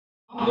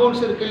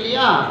Compounds இருக்கு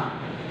இல்லையா,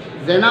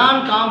 Xenon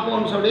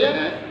compounds உடைய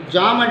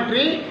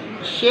ஜாமெட்ரி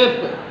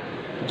ஷேப்,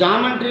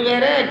 ஜாமெட்ரி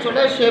வேறு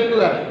ஆக்சுவலாக ஷேப்பு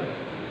வேறு,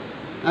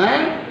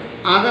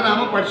 அதை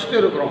நாம் படிச்சுட்டு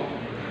இருக்கிறோம்.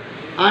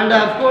 அண்ட்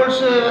அஃப்கோர்ஸ்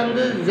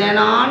வந்து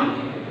Xenon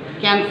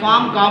கேன்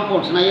ஃபார்ம்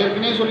காம்பவுண்ட்ஸ். நான்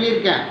ஏற்கனவே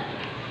சொல்லியிருக்கேன்,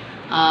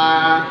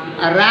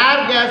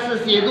 ரேர்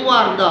கேஸஸ்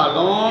எதுவாக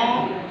இருந்தாலும்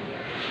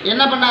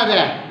என்ன பண்ணாத,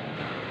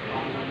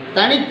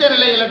 தனித்த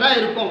நிலையில் தான்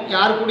இருக்கும்,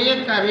 யாரு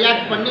கூடயும்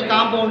ரியாக்ட் பண்ணி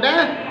காம்பவுண்டை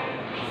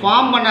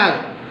ஃபார்ம் பண்ணாது.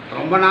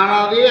 ரொம்ப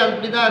நாளாகவே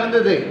அப்படி தான்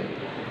இருந்தது.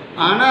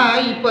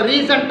 ஆனால் இப்போ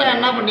ரீசண்டாக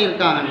என்ன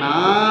பண்ணியிருக்காங்கன்னா,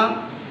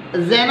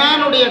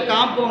 Xenonனுடைய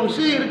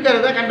காம்பவுண்ட்ஸு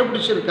இருக்கிறத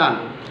கண்டுபிடிச்சிருக்காங்க.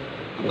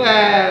 இப்போ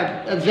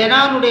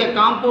Xenonனுடைய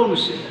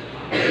காம்பவுண்ட்ஸ்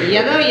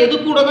எது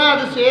கூட தான்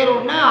அது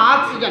சேரும்னா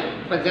ஆக்சிஜன்.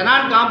 இப்போ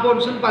Xenon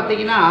காம்பவுண்ட்ஸ்ன்னு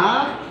பார்த்தீங்கன்னா,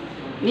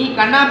 நீ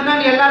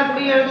கண்ணாப்பினான்னு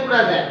எல்லாருக்கூடையும்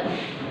எழுதக்கூடாது.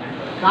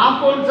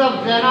 காம்பவுண்ட்ஸ்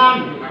ஆஃப் Xenon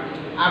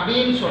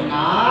அப்படின்னு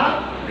சொன்னால்,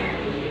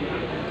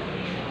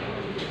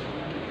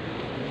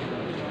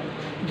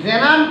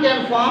 Xenon can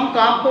form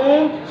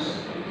compounds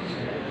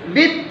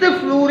with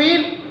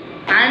fluorine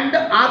and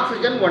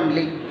oxygen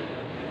only.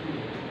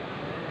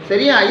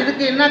 சரியா?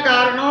 இதுக்கு என்ன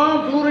காரணம்?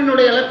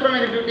 ஃப்ளூரினுடைய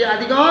எலக்ட்ரோநெகட்டிவிட்டி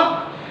அதிகம்,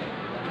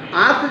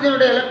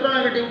 ஆக்சிஜனுடைய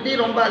எலக்ட்ரோநெகட்டிவிட்டி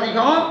ரொம்ப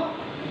அதிகம்.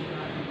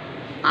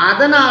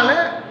 அதனால்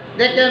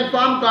they can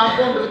form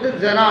compound with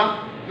Xenon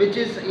which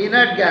is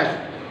inert gas.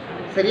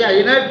 சரியா?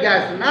 inert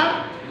gasனா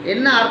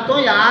என்ன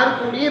அர்த்தம்? யாரு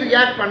கூடயும்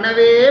ரியாக்ட்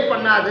பண்ணவே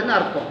பண்ணாதுன்னு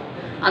அர்த்தம்.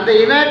 அந்த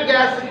இனர்ட்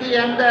கேஸுக்கு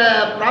எந்த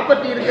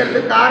ப்ராப்பர்ட்டி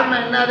இருக்கிறதுக்கு காரணம்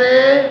என்னது?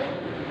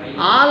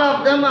 All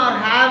of them are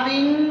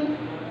having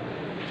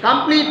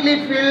completely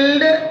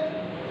field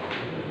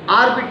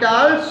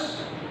orbitals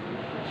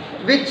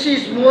which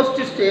is most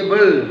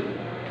stable.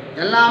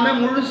 எல்லாமே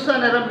முழுசாக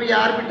நிரம்பிய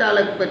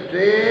ஆர்பிட்டாலை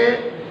பெற்று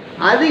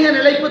அதிக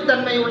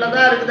நிலைப்புத்தன்மை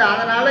உள்ளதாக இருக்குது.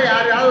 அதனால்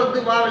யாரையாவது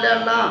வந்து வா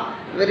விளையாடலாம்,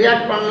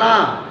 ரியாக்ட்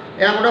பண்ணலாம்,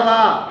 என் கூட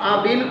வா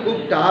அப்படின்னு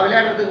கூப்பிட்டா,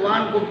 விளையாடுறதுக்கு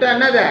வான்னு கூப்பிட்டா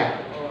என்னது,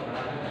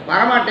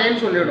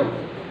 வரமாட்டேன்னு சொல்லிவிடும்.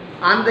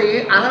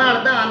 அதனால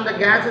தான் அந்த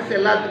கேஸஸ்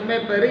எல்லாத்துக்குமே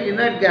பேர்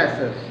இனர்ட்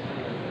கேஸஸ்.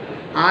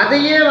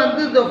 அதையே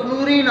வந்து இந்த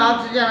ஃப்ளூரின்,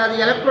 ஆக்சிஜன் அது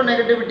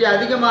எலக்ட்ரோநெகட்டிவிட்டி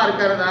அதிகமாக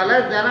இருக்கிறதால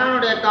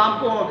Xenonனுடைய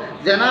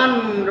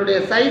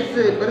சைஸ்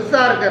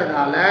பெருசாக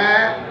இருக்கிறதால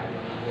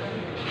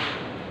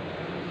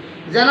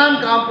Xenon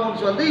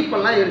காம்பவுண்ட்ஸ் வந்து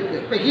இப்போல்லாம்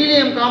இருக்குது. இப்போ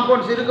ஹீலியம்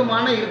காம்பவுண்ட்ஸ்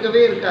இருக்குமானா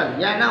இருக்கவே இருக்காது.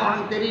 ஏன்னா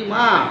உனக்கு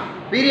தெரியுமா,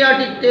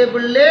 பீரியாடிக்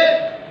டேபிள்லே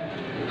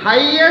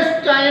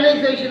ஹையஸ்ட்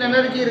அயனைசேஷன்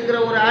எனர்ஜி இருக்கிற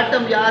ஒரு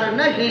ஆட்டம்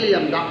யாருன்னா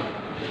ஹீலியம் தான்.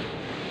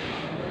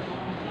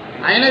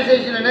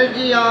 Ionization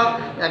energy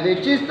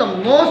which is the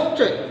most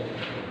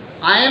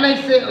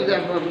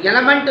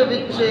element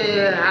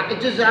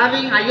which is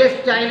having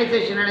highest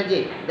ionization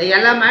energy. The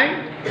element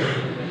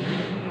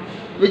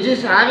which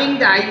is having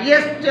the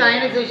highest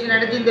ionization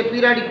energy in the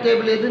periodic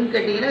table எதுன்னு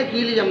கேட்டிங்கன்னா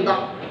helium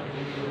தான்.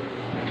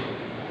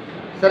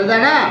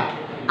 சரிதானா?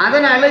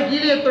 அதனால்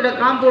ஹீலியத்தோட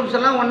compounds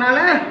எல்லாம்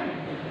ஒன்றால்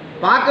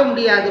பார்க்க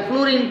முடியாது.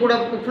 ஃப்ளூரின்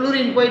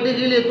போயிட்டு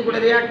ஹீலியத்து கூட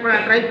ரியாக்ட் பண்ண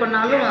ட்ரை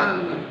பண்ணாலும்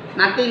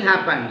நத்திங்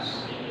ஹேப்பன்ஸ்.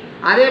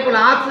 அதே போல்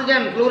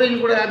ஆக்சிஜன்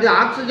ஃப்ளூரின் கூட, அது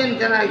ஆக்சிஜன்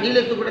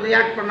ஹீலியத்து கூட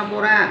ரியாக்ட் பண்ண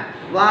போகிறேன்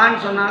வான்னு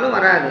சொன்னாலும்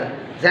வராது.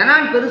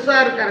 Xenon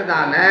பெருசாக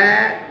இருக்கிறதால,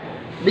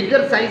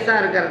 பிக்கர்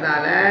சைஸாக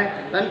இருக்கிறதால,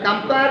 when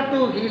compared to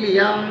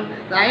helium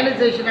the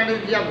ionization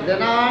energy of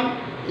Xenon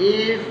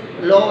is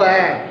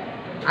lower.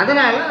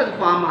 அதனால் அது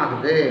ஃபார்ம்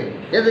ஆகுது,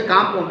 எது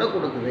காம்பவுண்டை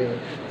கொடுக்குது.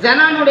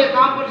 Xenonனுடைய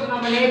காம்பவுண்ட்ஸ்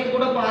நம்ம நேற்று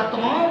கூட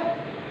பார்த்தோம்.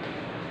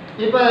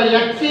 இப்போ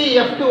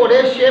HCF2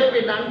 உடைய ஷேப்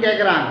என்னான்னு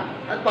கேட்குறாங்க.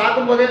 அது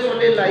பார்க்கும்போதே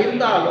சொல்லிடலாம்.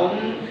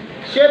 இருந்தாலும்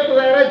ஷேப்பு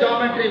வேறு,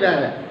 ஜாமெட்ரி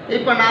வேறு.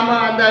 இப்போ நாம்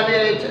இந்த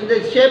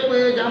ஷேப்பு,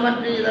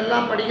 ஜாமெட்ரி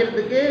இதெல்லாம்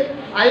படிக்கிறதுக்கு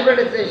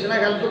ஹைப்ரிடைசேஷனை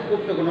ஹெல்ப்புக்கு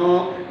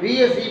கூப்பிட்டுக்கணும்,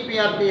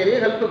 VSEPR தியரி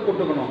ஹெல்ப்புக்கு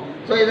கூப்பிட்டுக்கணும்.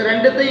 ஸோ இது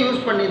ரெண்டுத்தையும்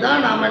யூஸ் பண்ணி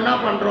தான் நாம் என்ன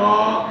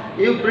பண்ணுறோம்,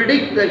 you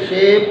predict the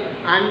shape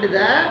and the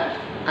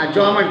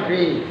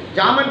geometry.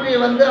 Geometry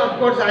வந்து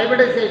அஃப்கோர்ஸ்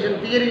ஹைப்ரிடைசேஷன்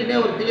தியரினே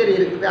ஒரு தியரி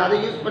இருக்குது, அதை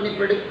யூஸ் பண்ணி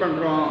ப்ரிடிக்ட்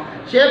பண்ணுறோம்.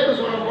 ஷேப்பு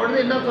சொல்லும்பொழுது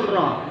என்ன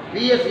சொல்கிறோம்,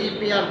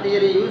 VSEPR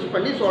தியரி யூஸ்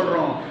பண்ணி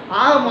சொல்கிறோம்.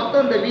 ஆக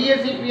மொத்தம் இந்த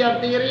VSEPR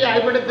தியரி,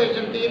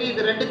 ஹைப்ரிடைசேஷன் தியரி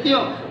இது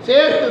ரெண்டுத்தையும்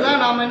சேர்த்து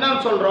தான் நாம் என்ன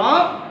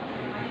சொல்கிறோம்,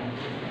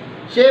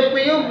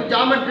 ஷேப்பையும்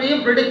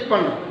ஜாமெட்ரியும் ப்ரிடிக்ட்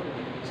பண்ணுறோம்.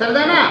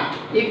 சரிதானா?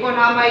 இப்போ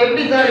நாம்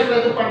எப்படி சார் இப்போ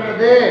இது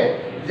பண்ணுறது,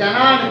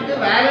 Xenonனுக்கு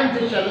வேலன்ஸ்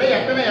ஷெல்லில்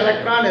எத்தனை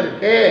எலக்ட்ரான்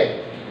இருக்குது,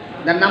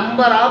 the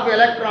number of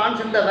electrons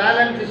in the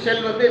valence shell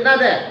வந்து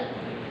என்னது,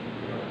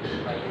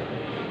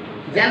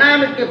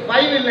 Xenonனுக்கு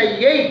 5 இல்லை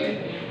 8.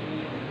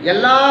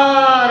 எல்லா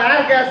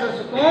ரேர்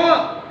கேஸஸுக்கும்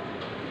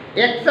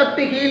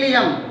எக்ஸப்ட்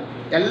ஹீலியம்,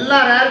 எல்லா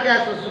ரேர்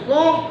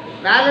கேஸஸுக்கும்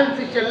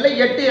வேலன்ஸ் ஷெல்லில்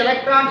 8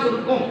 எலக்ட்ரான்ஸ்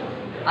இருக்கும்.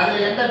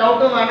 அதில் எந்த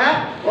டவுட்டும் வேணாம்.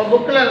 ஒரு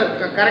புக்கில்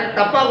கரெக்ட்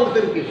தப்பாக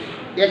கொடுத்துருக்கு,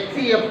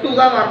 HCF2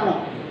 தான் வரணும்.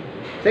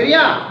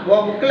 சரியா?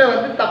 உன் புக்கில்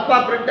வந்து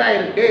தப்பாக பிரிண்ட்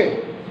ஆகிருக்கு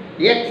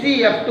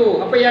HCF2.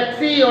 அப்போ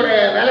HCயோட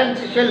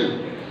valence shell,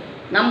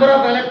 number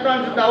of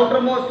electrons இந்த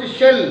அவுட்டர் மோஸ்ட்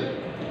ஷெல்,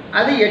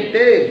 அது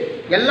 8.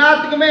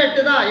 எல்லாத்துக்குமே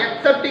 8 தான்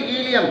எக்ஸப்ட்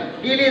ஹீலியம்.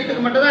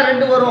 ஹீலியத்துக்கு மட்டும் தான்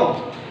 2 வரும்.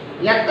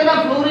 எத்தனை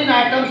ஃப்ளூரின்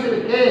ஆட்டம்ஸ்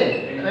இருக்குது?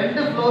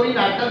 2 ஃப்ளூரின்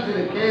ஆட்டம்ஸ்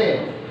இருக்குது.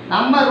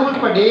 நம்ம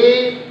ரூல் படி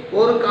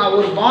ஒரு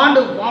பாண்டு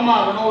ஃபார்ம்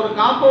ஆகணும், ஒரு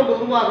compound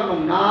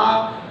உருவாகணும்னா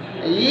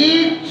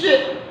each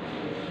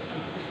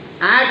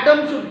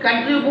atom should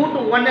contribute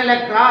 1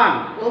 electron.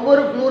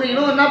 ஒவ்வொரு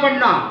ஃப்ளூரினும் என்ன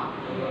பண்ணணும்,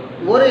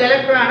 ஒரு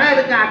எலக்ட்ரானை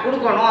அதுக்கு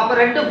கொடுக்கணும். அப்போ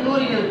 2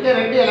 ஃப்ளூரின் இருக்குது,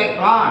 2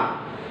 எலக்ட்ரான்.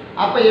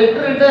 அப்போ 8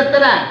 2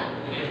 எத்தனை,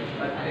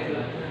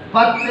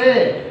 10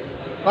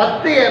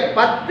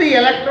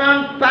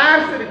 எலக்ட்ரான்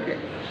பேர்ஸ் இருக்கு.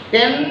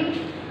 10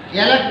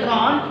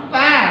 எலக்ட்ரான்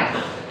பேர்ஸ்.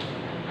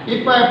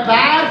 இப்போ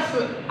purse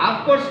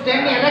of course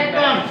 10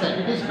 electrons,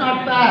 it is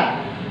not பேர்.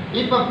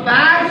 இப்போ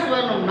பேர்ஸ்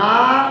வேணும்னா,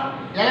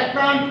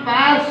 எலக்ட்ரான்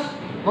பேர்ஸ்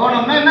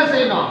போனோம்னா என்ன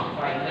செய்யணும்,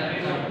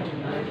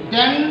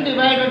 10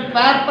 டிவைடட்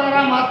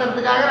பேராக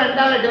மாற்றுறதுக்காக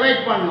 2ஆல்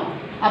டிவைட் பண்ணணும்.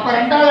 அப்போ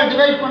 2ஆல்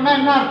டிவைட் பண்ணால்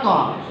என்ன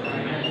அர்த்தம்,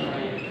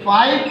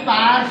 5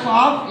 பேர்ஸ்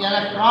ஆஃப்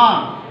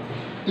எலக்ட்ரான்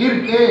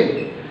இருக்கு.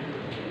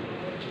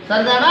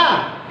 சரிதானா?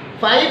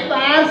 5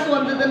 பேர்ஸ்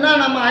வந்ததுன்னா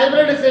நம்ம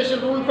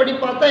ஹைபிரிடைசேஷன் ரூல் படி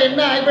பார்த்தா என்ன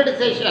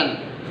ஹைபிரிடைசேஷன்,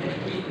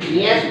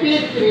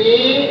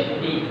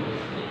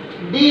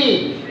 sp3d.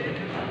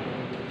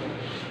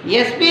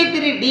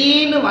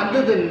 sp3dன்னு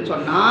வந்ததுன்னு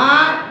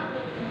சொன்னால்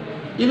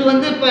இது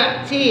வந்து இப்போ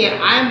see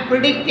I am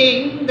predicting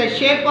the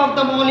shape of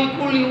the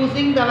molecule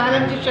using the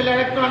valence shell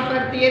electron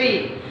pair theory.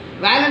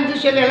 valence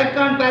shell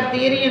electron pair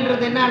theory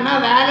என்றது என்னன்னா,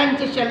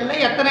 valence shellல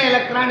எத்தனை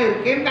எலக்ட்ரான்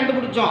இருக்குன்னு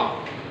கண்டுபிடிச்சோம்.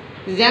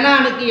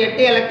 ஜெனானுக்கு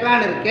 8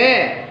 எலக்ட்ரான் இருக்கு.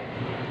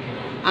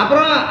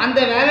 அப்புறம் அந்த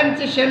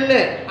வேலன்ஸ்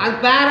ஷெல்லு அது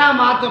பேராக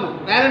மாற்றணும்.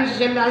 வேலன்ஸ்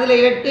ஷெல் அதில்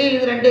 8,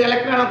 இது 2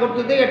 எலக்ட்ரானை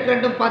கொடுத்தது, 8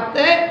 2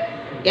 10.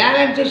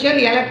 வேலன்ஸ்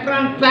ஷெல்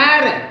எலக்ட்ரான்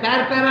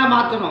பேராக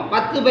மாற்றணும்.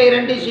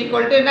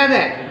 10/2 =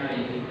 என்னது,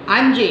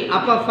 5.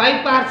 அப்போ 5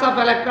 பேர்ஸ்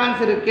ஆஃப்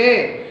எலக்ட்ரான்ஸ் இருக்குது.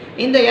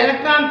 இந்த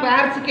எலக்ட்ரான்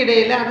பேர்ஸுக்கு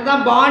இடையில்,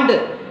 அதுதான் பாண்டு,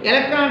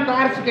 எலக்ட்ரான்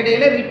பேர்ஸுக்கு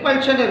இடையில்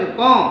ரிப்பல்ஷன்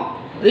இருக்கும்.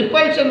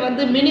 ரிப்பல்ஷன்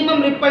வந்து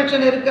மினிமம்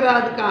ரிப்பல்ஷன்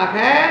இருக்கிறதுக்காக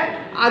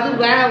அது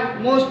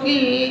மோஸ்ட்லி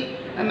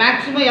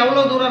மேக்ஸிமம்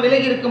எவ்வளோ தூரம்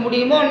விலகி இருக்க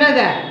முடியுமோ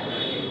என்னது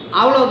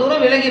அவ்வளோ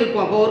தூரம் விலகி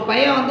இருக்கும். அப்போ ஒரு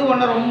பையன் வந்து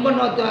உன்னை ரொம்ப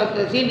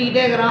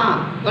சீண்டிக்கிட்டே இருக்கிறான்,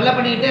 தொல்லை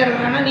பண்ணிக்கிட்டே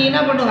இருக்கிறான்னா நீ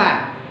என்ன பண்ணுவ,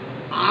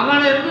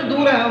 அவனை இருந்து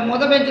தூரம்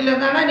பெஞ்சில்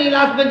இருந்தானா நீ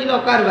லாஸ்ட் பெஞ்சில்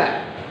உட்காருவ.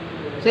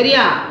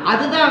 சரியா?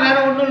 அதுதான், வேற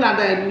ஒன்றும் இல்லை.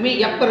 அந்த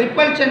எப்போ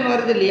ரிப்பல்ஷன்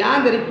வருது இல்லையா,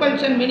 அந்த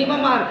ரிப்பல்ஷன்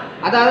மினிமமாக,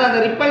 அதாவது அந்த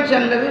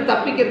ரிப்பல்ஷன்லேருந்து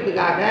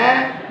தப்பிக்கிறதுக்காக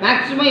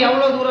மேக்ஸிமம்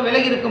எவ்வளோ தூரம்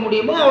விலகி இருக்க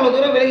முடியுமோ அவ்வளோ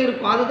தூரம் விலகி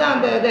இருக்கும். அதுதான்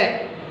அந்த இது.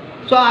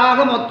 ஸோ ஆக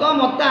மொத்தம்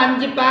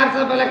 5 பேர்ஸ்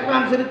ஆஃப்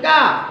எலக்ட்ரான்ஸ் இருக்கா.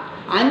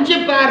 5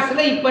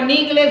 பேர்ஸில் இப்போ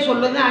நீங்களே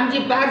சொல்லுங்கள், 5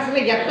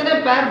 பேர்ஸில் எத்தனை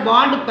பேர்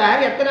பாண்டு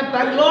பேர், எத்தனை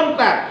பேர் லோன்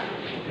பேர்?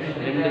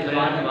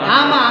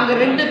 ஆமாம், அங்கே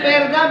 2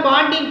 பேர் தான்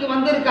பாண்டிங்க்கு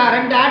வந்திருக்கா,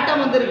 2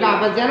 ஆட்டம் வந்திருக்கா.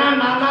 அப்போ ஜெனான்,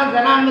 நான் தான்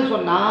ஜெனான்னு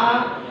சொன்னால்,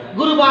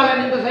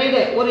 குருபாலன் இந்த சைடு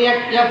ஒரு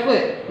எஃப்,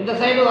 இந்த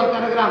சைடு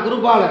ஒருத்தர் இருக்கிறான்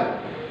குருபாலன்.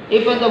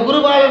 இப்போ இந்த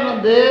குருபாலன்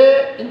வந்து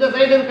இந்த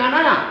சைடு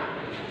இருக்கானா,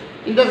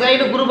 இந்த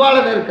சைடு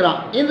குருபாலன் இருக்கிறான்,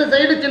 இந்த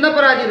சைடு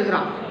சின்னப்பராஜ்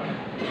இருக்கிறான்.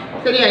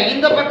 சரியா?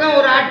 இந்த பக்கம்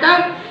ஒரு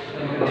ஆட்டம்,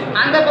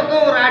 அந்த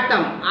பக்கம் ஒரு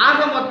ஆட்டம். ஆக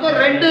மொத்தம்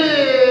 2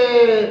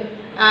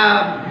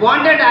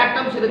 பாண்டட்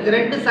ஆட்டம்ஸ் இருக்குது,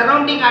 2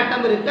 சரௌண்டிங்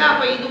ஆட்டம் இருக்குது.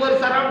 அப்போ இது ஒரு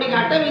சரௌண்டிங்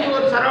ஆட்டம், இது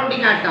ஒரு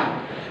சரௌண்டிங் ஆட்டம்.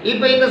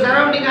 இப்போ இந்த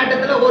சரௌண்டிங்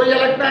ஆட்டத்தில் ஒரு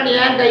எலக்ட்ரான்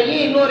என் கை,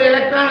 இன்னொரு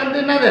எலக்ட்ரான்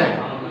வந்து என்னது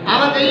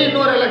அவன் கை,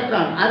 இன்னொரு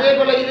எலக்ட்ரான். அதே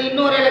போல் இது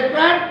இன்னொரு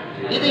எலக்ட்ரான்,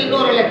 இது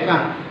இன்னொரு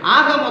எலக்ட்ரான்.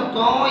 ஆக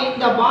மொத்தம்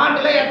இந்த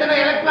பாண்டில் எத்தனை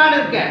எலக்ட்ரான்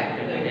இருக்கு,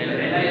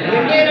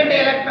 2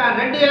 எலக்ட்ரான்.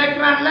 2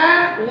 எலக்ட்ரானில்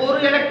ஒரு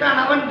எலக்ட்ரான்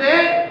அவன்து,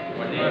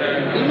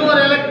 இன்னொரு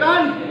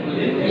எலக்ட்ரான்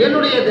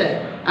என்னுடையது.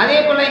 அதே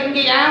போல்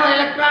இங்கே ஏன்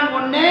எலக்ட்ரான்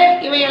 1,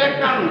 இவன்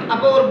எலக்ட்ரான் 1.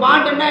 அப்போ ஒரு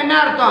பாண்டுன்னா என்ன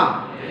அர்த்தம்,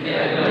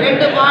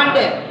 2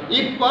 பாண்டு.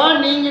 இப்போ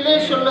நீங்களே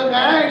சொல்லுங்க,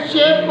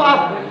 ஷேப்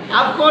ஆஃப்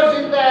அஃப்கோர்ஸ்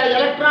இந்த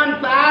எலக்ட்ரான்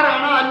பேர்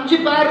ஆனால் 5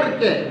 பேர்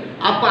இருக்கு.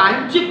 அப்போ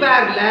 5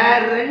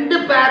 பேரில் 2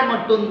 பேர்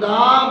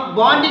மட்டும்தான்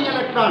பாண்டிங்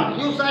எலக்ட்ரான்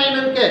யூஸ்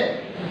ஆகின்னு இருக்கு.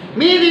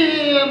 மீதி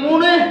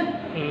 3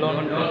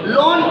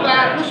 லோன்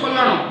பேர்னு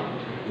சொல்லணும்.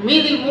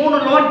 மீதி 3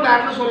 லோன்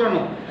பேர்னு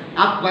சொல்லணும்.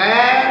 அப்போ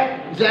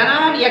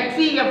ஜெனான்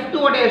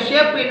XeF2 உடைய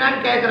ஷேப் என்னன்னு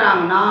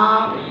கேட்குறாங்கன்னா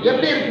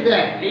எப்படி இருக்குது,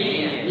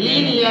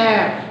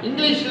 லீனியர்.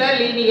 இங்கிலீஷில்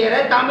லீனியரை,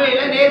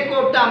 தமிழில்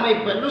நேர்கோட்டு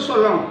அமைப்புன்னு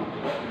சொல்லணும்.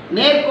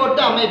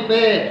 நேர்கோட்டு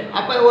அமைப்பு.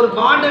 அப்போ ஒரு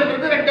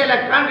பாண்டுன்றது 2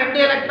 எலக்ட்ரான், 2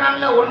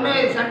 எலக்ட்ரானில் 1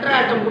 சென்ட்ரல்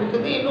ஆட்டம்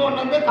கொடுத்தது,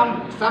 இன்னொன்று வந்து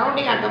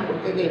சரௌண்டிங் ஆட்டம்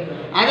கொடுத்தது.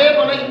 அதே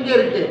போல் இங்கே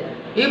இருக்குது.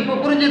 இப்போ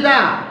புரிஞ்சுதா?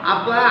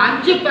 அப்போ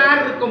 5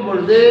 பேர் இருக்கும்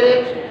பொழுது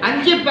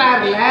 5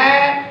 பேரில்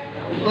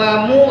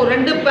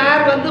 2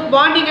 பேர் வந்து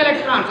பாண்டிங்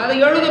எலக்ட்ரான்ஸ். அதை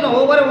எழுதணும்,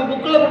 ஒவ்வொரு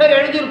புக்கில் கூட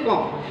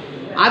எழுதியிருக்கோம்,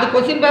 அது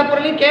கொஸ்டின்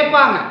பேப்பர்லையும்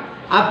கேட்பாங்க.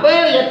 அப்போ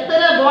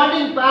எத்தனை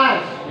bonding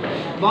purse,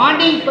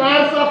 bonding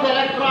purse of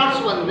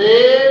electrons வந்து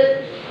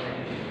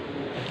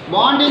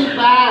பாண்டிங்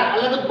பேர்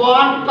அல்லது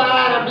பாண்ட்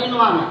பேர்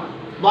அப்படின்வாங்க.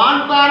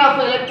 பாண்ட் பேர்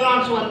ஆஃப்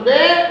எலக்ட்ரான்ஸ் வந்து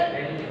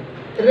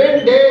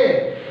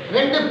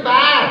 2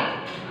 பேர்.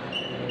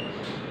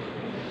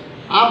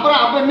 அப்புறம்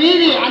அப்போ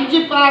மீதி 5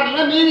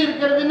 பேரில் மீதி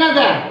இருக்கிறது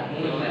என்னது,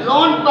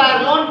 லோன் பேர்.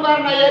 லோன்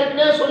பேர் நான்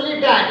ஏற்கனவே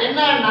சொல்லிட்டேன்,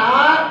 என்னன்னா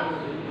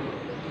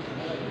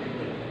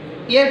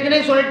ஏற்கனவே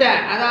சொல்லிட்டேன்,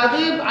 அதாவது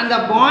அந்த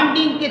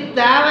பாண்டிங்க்கு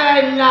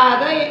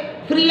தேவையில்லாத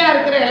ஃப்ரீயாக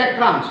இருக்கிற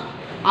எலக்ட்ரான்ஸ்.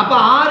 அப்போ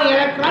 6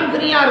 எலக்ட்ரான்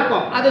ஃப்ரீயாக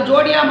இருக்கும். அதை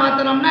ஜோடியாக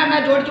மாற்றினோம்னா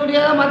என்ன,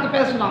 ஜோடியாக தான் மாற்றி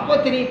பேசணும். அப்போ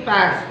 3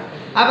 பேர்ஸ்.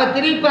 அப்போ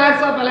 3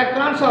 purse of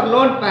electrons R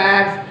loan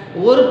purse.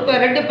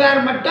 2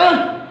 பேர் மட்டும்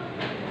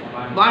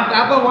பாண்ட்.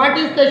 அப்போ what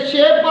is the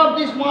shape of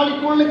this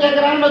மாலிகூல்னு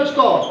கேட்குறாங்கன்னு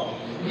வச்சுக்கோ.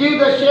 give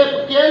the shape.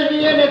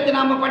 கேள்வியே நேற்று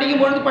நாம்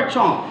படிக்கும்பொழுது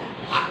படித்தோம்.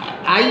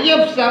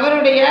 IF7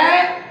 உடைய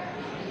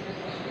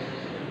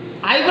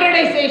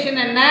ஹைபிரிடைசேஷன்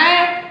என்ன,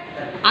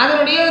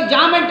 அதனுடைய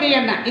ஜாமெட்ரி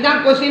என்ன,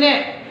 இதான் கொஸ்டினே.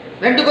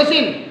 2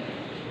 கொஸ்டின்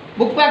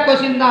புக் பேக்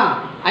கொஸ்டின் தான்.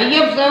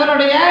 IF7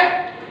 உடைய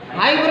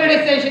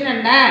ஹைபிரிடைசேஷன்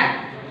என்ன,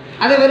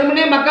 அதை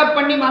வெறுமனே மக்கப்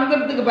பண்ணி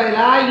மறந்துறதுக்கு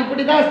பதிலாக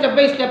இப்படி தான் ஸ்டெப்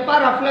பை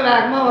ஸ்டெப்பாக ரஃபில்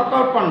வேகமாக ஒர்க்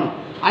அவுட் பண்ணணும்.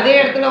 அதே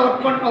இடத்துல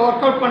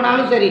ஒர்க் அவுட்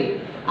பண்ணாலும் சரி.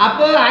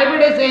 அப்போ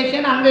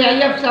ஹைபிரிடைசேஷன் அங்கே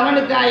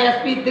IF7க்கு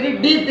SP3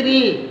 D3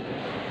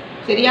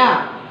 சரியா.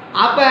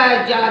 அப்போ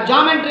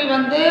ஜாமெட்ரி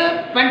வந்து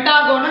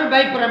பென்டாகோனல்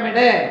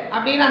பைபிரமிடு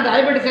அப்படின்னு அந்த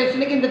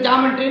ஹைபிரிடைசேஷனுக்கு இந்த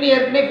ஜாமெட்ரின்னு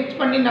ஏற்கனவே ஃபிக்ஸ்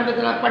பண்ணி நம்ம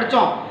இதில்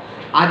படித்தோம்.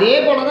 அதே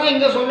போல் தான்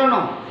இங்கே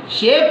சொல்லணும்.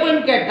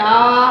 ஷேப்புன்னு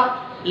கேட்டால்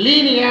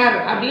லீனியர்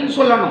அப்படின்னு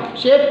சொல்லணும்.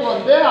 ஷேப்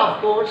வந்து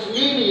of course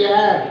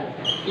linear.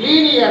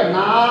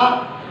 லீனியர்னா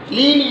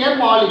linear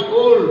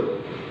molecule,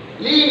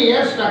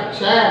 linear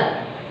structure.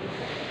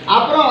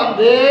 அப்புறம்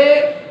வந்து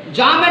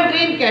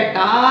ஜாமெட்ரின்னு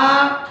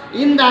கேட்டால்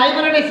இந்த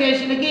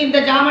ஹைபிரிடைசேஷனுக்கு இந்த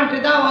ஜாமெட்ரி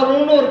தான்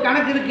வரும்னு ஒரு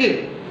கணக்கு இருக்குது.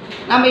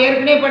 நம்ம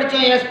ஏற்கனவே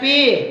படித்தோம். SP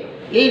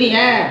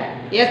லீனியர்,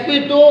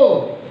 SP2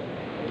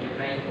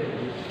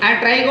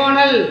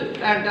 ட்ரைகோனல்,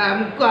 அதான்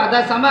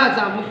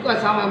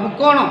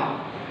முக்கோணம்,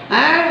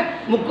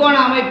 முக்கோண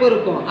அமைப்பு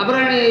இருக்கும்.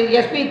 அப்புறம்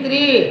SP3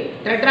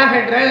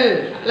 டெட்ராஹெட்ரல்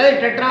அல்லது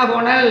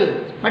டெட்ராகோனல்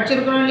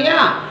படிச்சிருக்கணும் இல்லையா.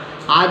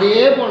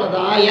 அதே போல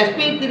தான்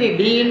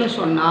SP3Dன்னு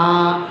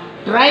சொன்னால்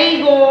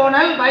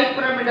ட்ரைகோனல்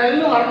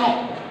பைபிரமிடல்னு வரணும்.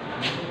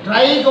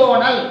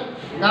 ட்ரைகோனல்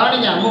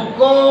கவனிங்க.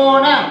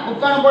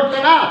 முக்கோணம்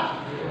போட்டேன்னா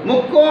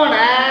முக்கோண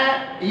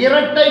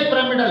இரட்டை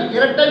பிரமிடல்.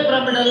 இரட்டை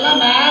பிரமிடல்னா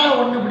மேலே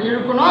ஒன்று இப்படி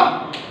இழுக்கணும்,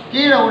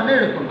 கீழே ஒன்று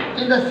இழுக்கணும்.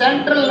 இந்த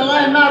சென்ட்ரலில்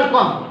தான் என்ன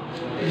இருக்கும்,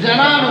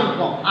 ஜெனான்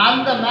இருக்கும்.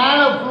 அந்த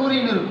மேலே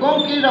ஃப்ளூரின் இருக்கும்,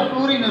 கீழே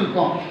ஃப்ளூரின்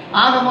இருக்கும்.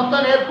 ஆக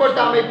மொத்தம்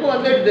நேர்கோட்டு அமைப்பு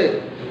வந்துடுது.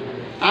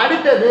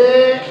 அடுத்தது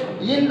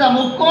இந்த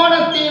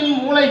முக்கோணத்தின்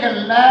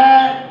மூலைகளில்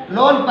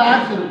லோன்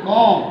பேர்ஸ்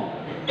இருக்கும்.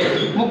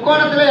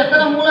 முக்கோணத்தில்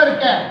எத்தனை மூலை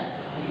இருக்கு,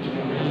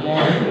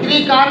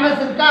 3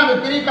 கார்னர்ஸ் இருக்கா. அந்த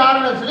 3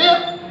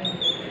 கார்னர்ஸ்லையும்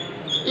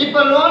இப்போ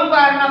லோன்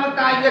பேர்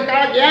நமக்கு இங்கே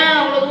ஏன்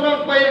அவ்வளோ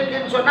தூரம்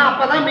போயிருக்குன்னு சொன்னால்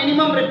அப்போ தான்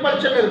மினிமம்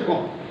ரிப்பல்ஷன்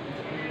இருக்கும்.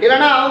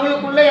 இல்லைன்னா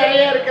அவங்களுக்குள்ளே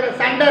இறைய இருக்கிற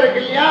சண்டை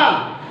இருக்கு இல்லையா,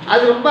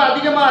 அது ரொம்ப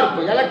அதிகமாக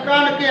இருக்கும்.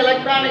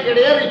 எலக்ட்ரானுக்கு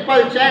இடையே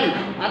ரிப்பல்ஷன்.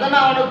 அதை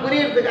நான் அவனுக்கு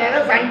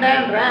புரியறதுக்காக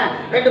சண்டைன்றேன்.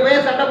 2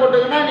 பேர் சண்டை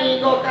போட்டுங்கன்னா நீ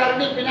இங்கே உட்காரு,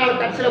 நீ பின்னால்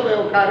கடைசியில்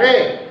போய் உட்காரு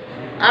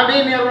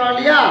அப்படின்னு சொல்கிறோம்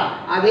இல்லையா.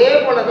 அதே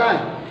போல தான்.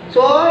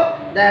 So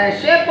the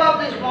shape of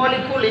this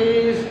molecule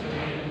is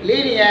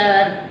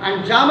linear and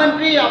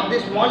geometry of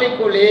this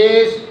molecule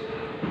is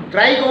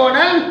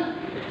trigonal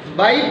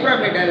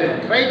bipyramidal.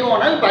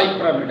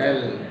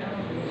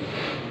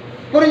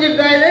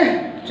 புரிஞ்சுட்டா இது?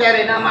 சரி,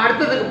 நாம்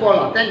அடுத்ததுக்கு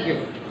போகலாம். தேங்க்யூ.